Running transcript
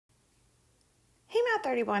Math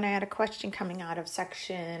 31, I had a question coming out of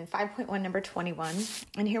section 5.1, number 21.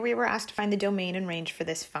 And here we were asked to find the domain and range for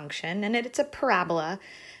this function. And it's a parabola.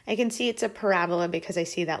 I can see it's a parabola because I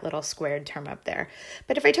see that little squared term up there.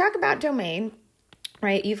 But if I talk about domain,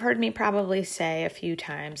 right, you've heard me probably say a few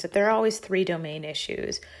times that there are always three domain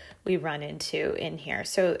issues we run into in here.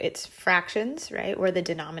 So it's fractions, right, where the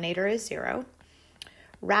denominator is 0.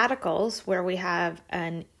 Radicals, where we have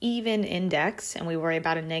an even index and we worry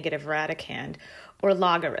about a negative radicand, or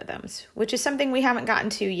logarithms, which is something we haven't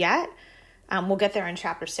gotten to yet. We'll get there in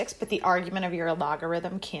chapter 6, but the argument of your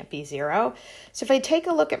logarithm can't be 0. So if I take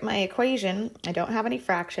a look at my equation, I don't have any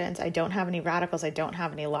fractions, I don't have any radicals, I don't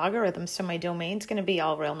have any logarithms, so my domain's going to be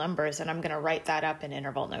all real numbers, and I'm going to write that up in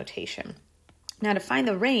interval notation. Now to find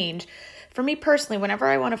the range, for me personally, whenever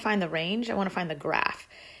I want to find the range, I want to find the graph.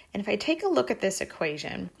 And if I take a look at this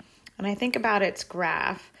equation and I think about its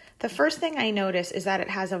graph, the first thing I notice is that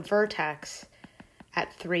it has a vertex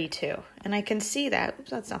at 3, 2. And I can see that,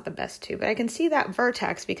 oops, that's not the best 2, but I can see that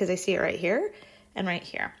vertex because I see it right here and right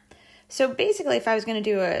here. So basically, if I was going to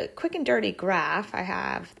do a quick and dirty graph, I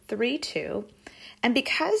have 3, 2. And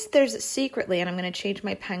because there's secretly, and I'm going to change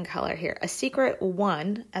my pen color here, a secret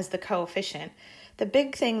 1 as the coefficient, the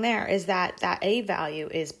big thing there is that that A value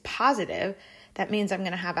is positive. That means I'm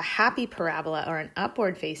going to have a happy parabola or an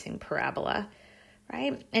upward facing parabola,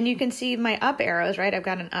 right? And you can see my up arrows, right? I've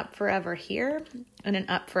got an up forever here and an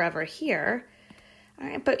up forever here. All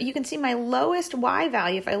right, but you can see my lowest Y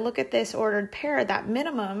value, if I look at this ordered pair, that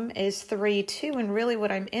minimum is 3, 2. And really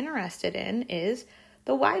what I'm interested in is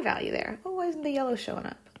the Y value there. Oh, why isn't the yellow showing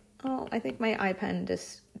up? Oh, I think my iPen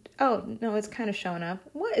just, oh, no, it's kind of showing up.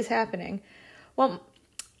 What is happening? Well,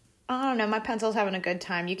 I don't know, my pencil's having a good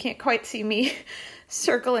time. You can't quite see me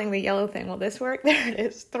circling the yellow thing. Will this work? There it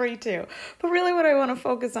is, 3, 2. But really what I want to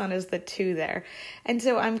focus on is the 2 there. And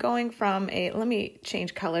so I'm going from let me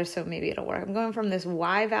change color so maybe it'll work. I'm going from this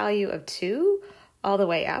Y value of 2 all the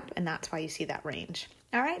way up, and that's why you see that range.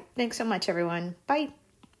 All right, thanks so much, everyone. Bye.